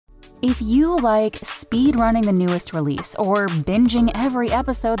If you like speedrunning the newest release or binging every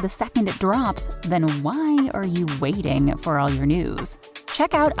episode the second it drops, then why are you waiting for all your news?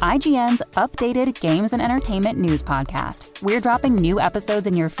 Check out IGN's updated Games and Entertainment News podcast. We're dropping new episodes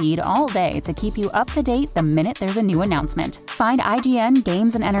in your feed all day to keep you up to date the minute there's a new announcement. Find IGN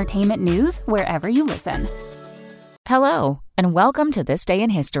Games and Entertainment News wherever you listen. Hello, and welcome to This Day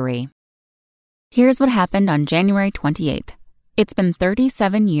in History. Here's what happened on January 28th. It's been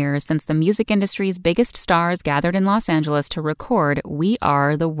 37 years since the music industry's biggest stars gathered in Los Angeles to record We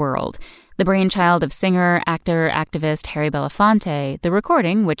Are the World, the brainchild of singer, actor, activist Harry Belafonte. The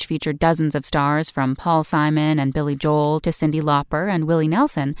recording, which featured dozens of stars from Paul Simon and Billy Joel to Cyndi Lauper and Willie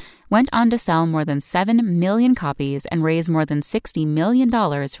Nelson, went on to sell more than 7 million copies and raise more than $60 million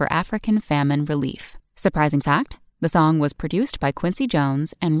for African famine relief. Surprising fact? The song was produced by Quincy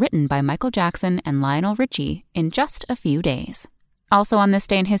Jones and written by Michael Jackson and Lionel Richie in just a few days. Also on this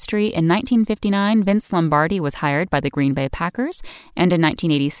day in history, in 1959, Vince Lombardi was hired by the Green Bay Packers, and in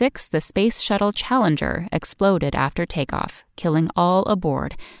 1986, the Space Shuttle Challenger exploded after takeoff, killing all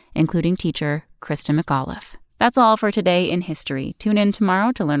aboard, including teacher Krista McAuliffe. That's all for today in history. Tune in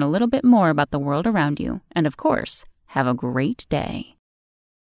tomorrow to learn a little bit more about the world around you. And of course, have a great day.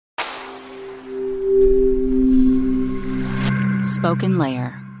 Spoken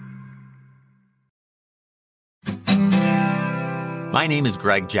Layer. My name is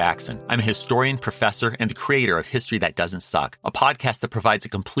Greg Jackson. I'm a historian, professor, and the creator of History That Doesn't Suck, a podcast that provides a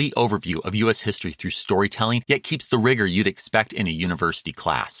complete overview of U.S. history through storytelling, yet keeps the rigor you'd expect in a university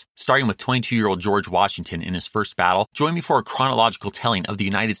class. Starting with 22-year-old George Washington in his first battle, join me for a chronological telling of the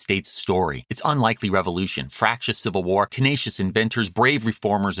United States story, its unlikely revolution, fractious civil war, tenacious inventors, brave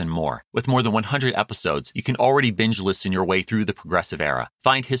reformers, and more. With more than 100 episodes, you can already binge listen your way through the progressive era.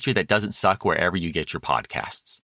 Find History That Doesn't Suck wherever you get your podcasts.